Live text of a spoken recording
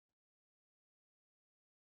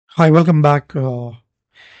Hi, welcome back. In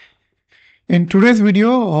today's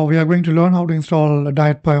video, we are going to learn how to install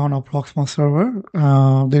DietPi on our Proxmox server.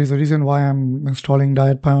 There is a reason why I'm installing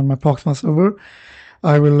DietPi on my Proxmox server.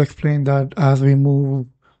 I will explain that as we move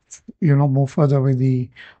further with the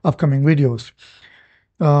upcoming videos.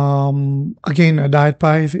 Again,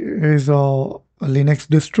 DietPi is a Linux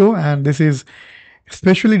distro, and this is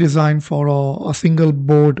specially designed for a single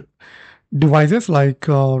board devices like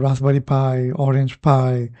Raspberry Pi, Orange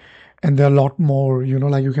Pi, and there are a lot more,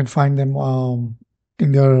 like you can find them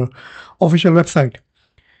in their official website.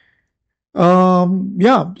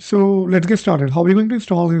 Yeah, so let's get started. How we're going to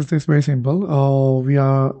install is this very simple. We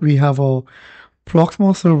have a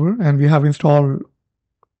Proxmox server and we have installed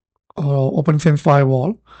OpenSense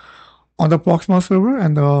firewall on the Proxmox server,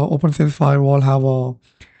 and the OpenSense firewall have a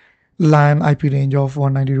LAN IP range of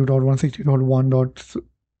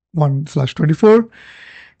 192.168.1.1/24,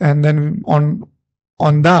 and then on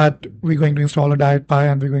that we're going to install a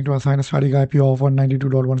DietPi and we're going to assign a static IP of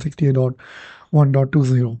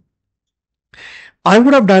 192.168.1.20. I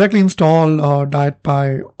would have directly installed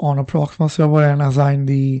DietPi on a Proxmox server and assigned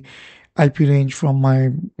the IP range from my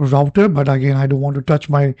router, but again I don't want to touch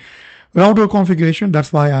my router configuration.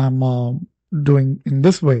 That's why I'm doing in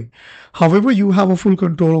this way. However, you have a full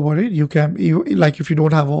control over it. Like if you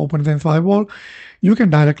don't have an OpenSense firewall, you can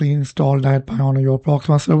directly install DietPi on your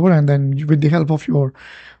Proxmox server, and then with the help of your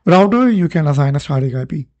router, you can assign a static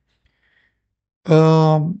IP.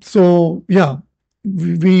 So yeah,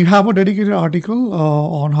 we have a dedicated article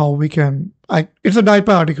on how we can. It's a DietPi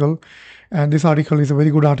article, and this article is a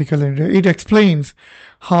very good article, and it explains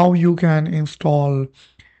how you can install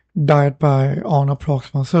DietPi on a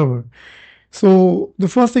Proxmox server. So the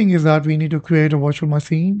first thing is that we need to create a virtual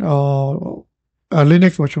machine, a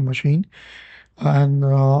Linux virtual machine, and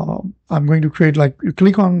I'm going to create, like, you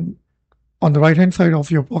click on the right hand side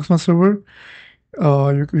of your Proxmox server.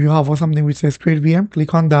 You have something which says create VM.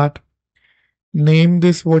 Click on that. Name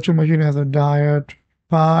this virtual machine as a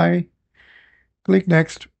DietPi. Click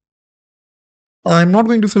next. I'm not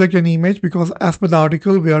going to select any image because as per the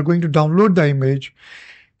article, we are going to download the image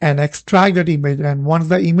and extract that image. And once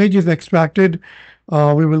the image is extracted,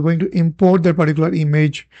 we will going to import that particular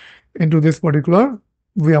image into this particular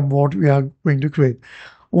VM what we are going to create.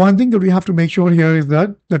 One thing that we have to make sure here is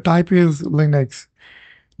that the type is Linux.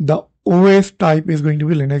 The OS type is going to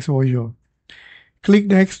be Linux over here. Click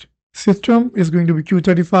next. System is going to be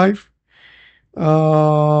Q35.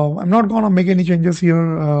 I'm not going to make any changes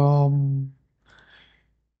here.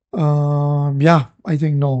 Yeah, I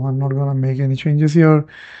think no, I'm not going to make any changes here.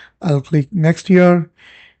 I'll click next here,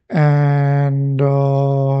 and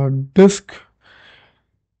disk.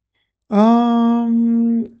 I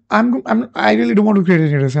really don't want to create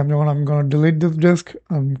any disk. I'm gonna delete this disk.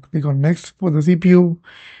 Click on next for the CPU.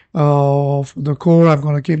 For the core, I'm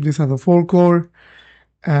gonna keep this as a 4 core,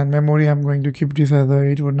 and memory, I'm going to keep this as a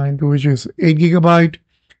 8192, which is 8 GB.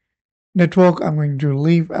 Network, I'm going to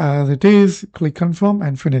leave as it is. Click confirm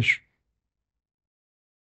and finish.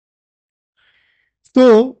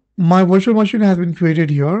 So my virtual machine has been created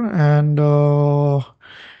here, and there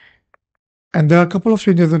are a couple of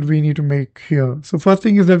changes that we need to make here. So first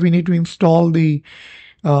thing is that we need to install the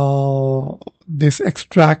this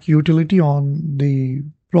extract utility on the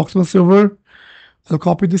Proxmox server. I'll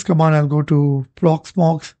copy this command. I'll go to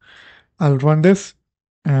Proxmox. I'll run this,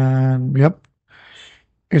 and yep,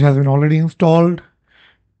 it has been already installed.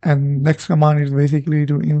 And next command is basically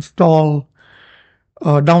to install,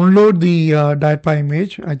 download the DietPi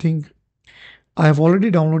image. I think I have already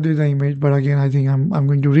downloaded the image, but again, I think I'm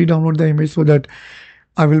going to re-download the image so that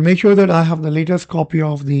I will make sure that I have the latest copy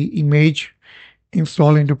of the image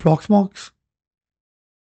installed into Proxmox.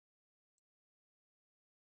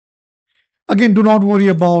 Again, do not worry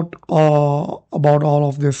about all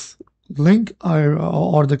of this link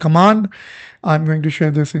or the command. I'm going to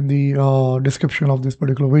share this in the description of this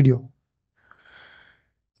particular video.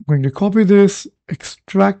 I'm going to copy this,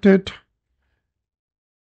 extract it.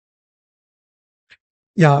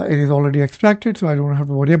 Yeah, it is already extracted, so I don't have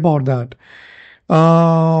to worry about that.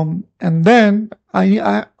 And then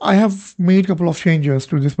I have made a couple of changes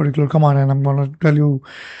to this particular command, and I'm going to tell you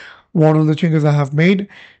what are the changes I have made.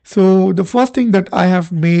 So the first thing that I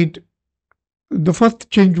have made, the first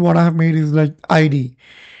change what I have made is like ID.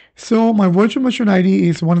 So my virtual machine ID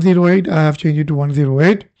is 108. I have changed it to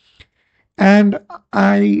 108. And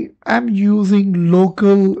I am using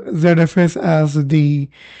local-zfs as the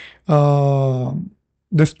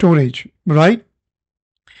storage, right?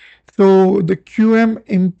 So the QM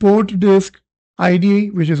import disk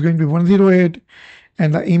ID, which is going to be 108,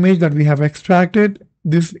 and the image that we have extracted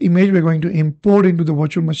this image we're going to import into the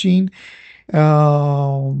virtual machine,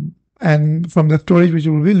 and from the storage which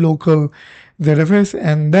will be local ZFS,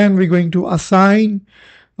 and then we're going to assign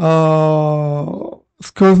SCSI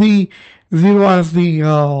 0 as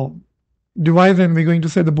the device, and we're going to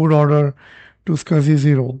set the boot order to SCSI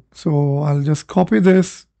 0. So I'll just copy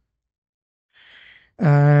this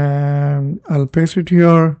and I'll paste it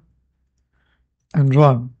here and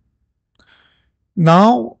run.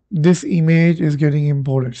 Now this image is getting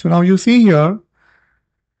imported. So now you see here,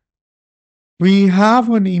 we have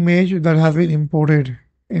an image that has been imported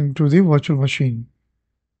into the virtual machine.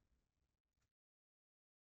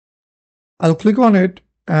 I'll click on it,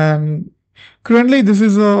 and currently this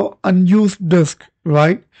is a unused disk,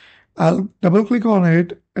 right? I'll double click on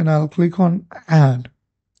it and I'll click on add.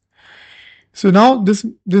 So now this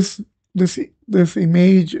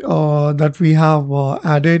image that we have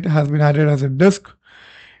added has been added as a disk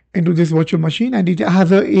into this virtual machine, and it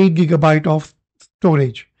has a 8 GB of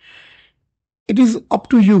storage. It is up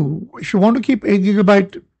to you. If you want to keep 8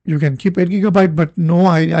 GB, you can keep 8 GB. But no,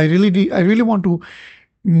 I really want to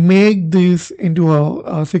make this into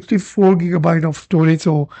a 64 GB of storage.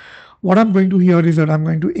 So what I'm going to here is that I'm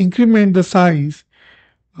going to increment the size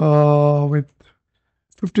with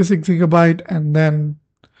 56 GB, and then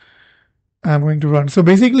I'm going to run. So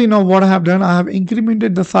basically now what I have done, I have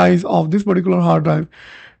incremented the size of this particular hard drive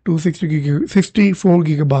to 64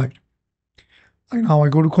 GB. And now I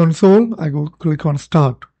go to console, I go click on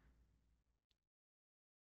start.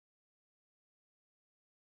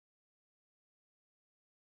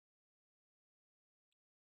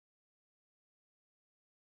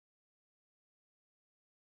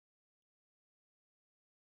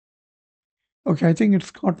 Okay, I think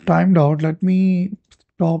it's got timed out. Let me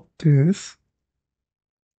stop this.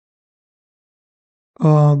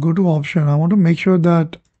 Go to option. I want to make sure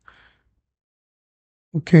that,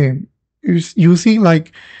 okay, you see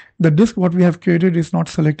like the disk what we have created is not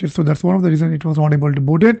selected. So that's one of the reasons it was not able to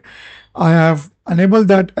boot it. I have enabled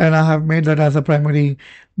that and I have made that as a primary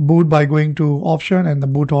boot by going to option and the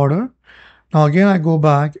boot order. Now again, I go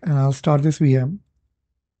back and I'll start this VM.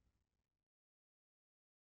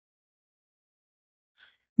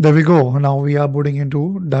 There we go. Now we are booting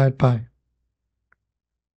into DietPi.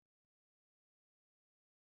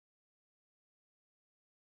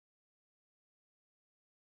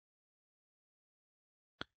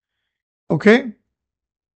 Okay.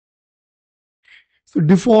 So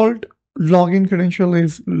default login credential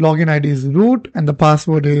is login ID is root and the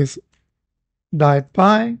password is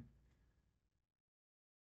DietPi.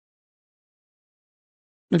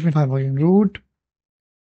 Let me type in root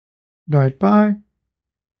DietPi.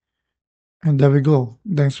 And there we go.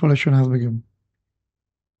 The installation has begun.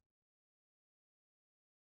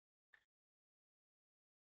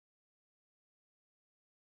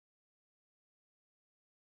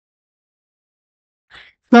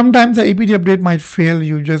 Sometimes the apt update might fail.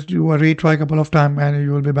 You just do a retry a couple of times and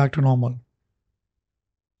you will be back to normal.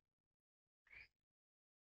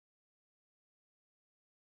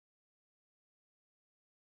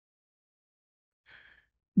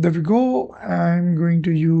 There we go. I'm going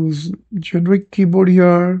to use generic keyboard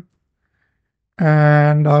here,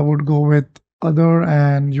 and I would go with other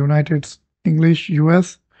and United English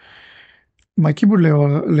US. My keyboard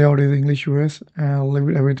layout is English US, and I'll leave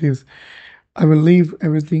it everything. I will leave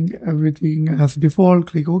everything as default.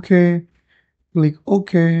 Click OK. Click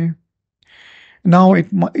OK. Now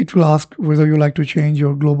it will ask whether you like to change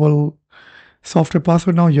your global software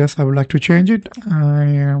password. Now, yes, I would like to change it. I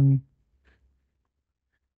am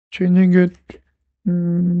changing it.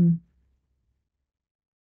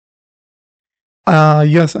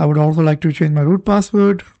 Yes, I would also like to change my root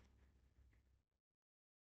password.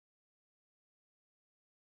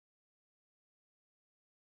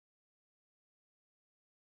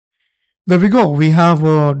 There we go. We have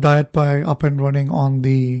a DietPi up and running on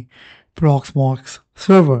the Proxmox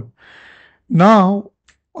server. Now,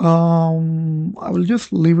 I will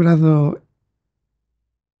just leave it as a.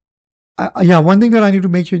 Yeah, one thing that I need to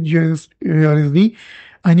make change here is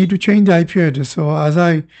I need to change the IP address. So as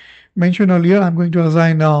I mentioned earlier, I'm going to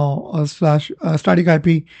assign a static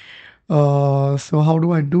IP. So how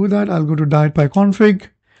do I do that? I'll go to DietPi config.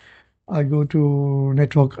 I go to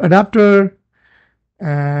network adapter,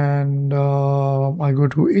 and I go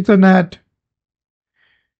to Ethernet.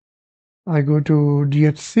 I go to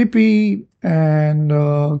DHCP, and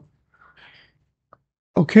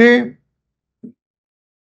okay.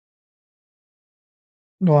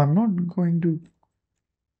 No, I'm not going to.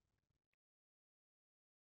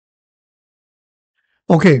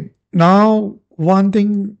 Okay, now one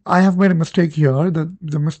thing, I have made a mistake here.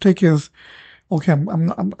 The mistake is Okay,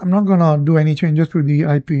 I'm not gonna do any changes to the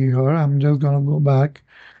IP here. I'm just gonna go back,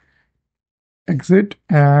 exit,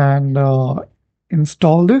 and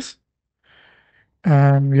install this.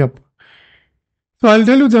 And yep. So I'll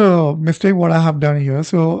tell you the mistake what I have done here.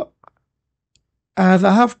 So as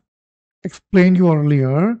I have explained you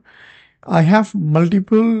earlier, I have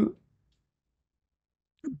multiple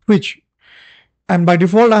bridge, and by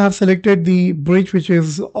default I have selected the bridge which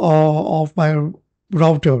is of my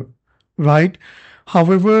router, right?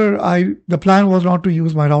 However, the plan was not to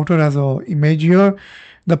use my router as a image here.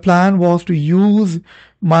 The plan was to use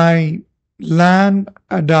my LAN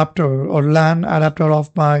adapter or LAN adapter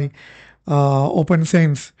of my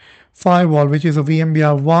OpenSense firewall, which is a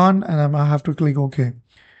VMBR1, and I have to click OK.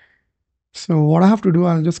 So what I have to do,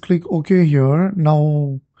 I'll just click OK here.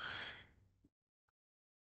 Now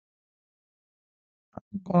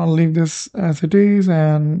I'm gonna leave this as it is,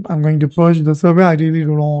 and I'm going to purge the server. I really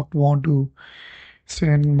do not want to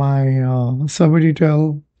send my server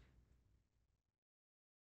detail.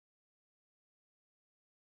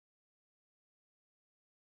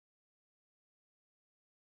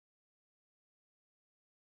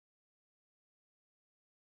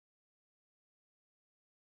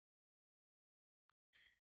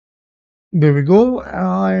 There we go.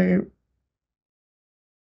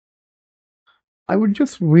 I would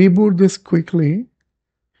just reboot this quickly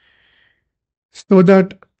so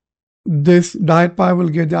that this DietPi will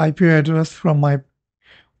get the IP address from my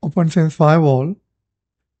OpenSense firewall,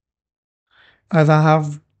 as I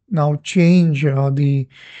have now changed the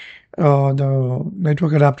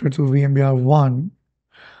network adapter to VMBR1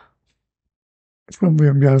 from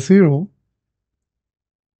VMBR0.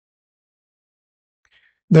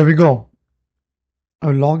 There we go.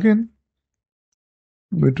 I'll log in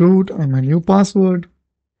with root and my new password,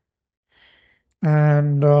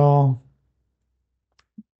 and I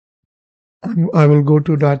will go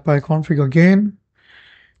to DietPi config again,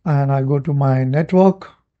 and I go to my network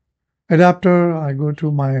adapter. I go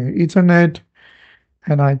to my Ethernet,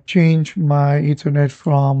 and I change my Ethernet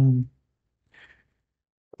from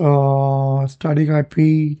static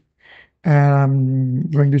IP, and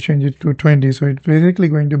I'm going to change it to 20. So it's basically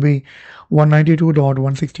going to be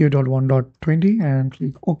 192.168.1.20, and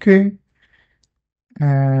click OK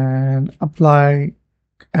and apply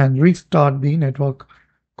and restart the network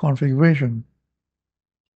configuration.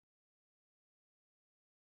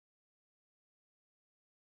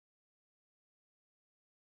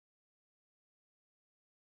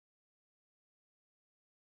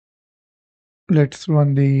 Let's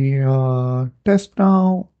run the test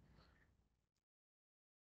now.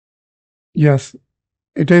 Yes,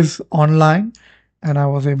 it is online, and I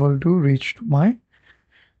was able to reach my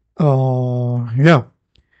yeah.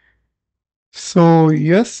 So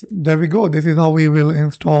yes, there we go. This is how we will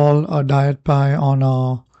install a DietPi on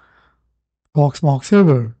a Proxmox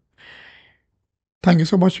server. Thank you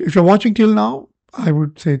so much. If you're watching till now, I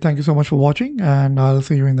would say thank you so much for watching, and I'll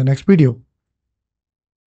see you in the next video.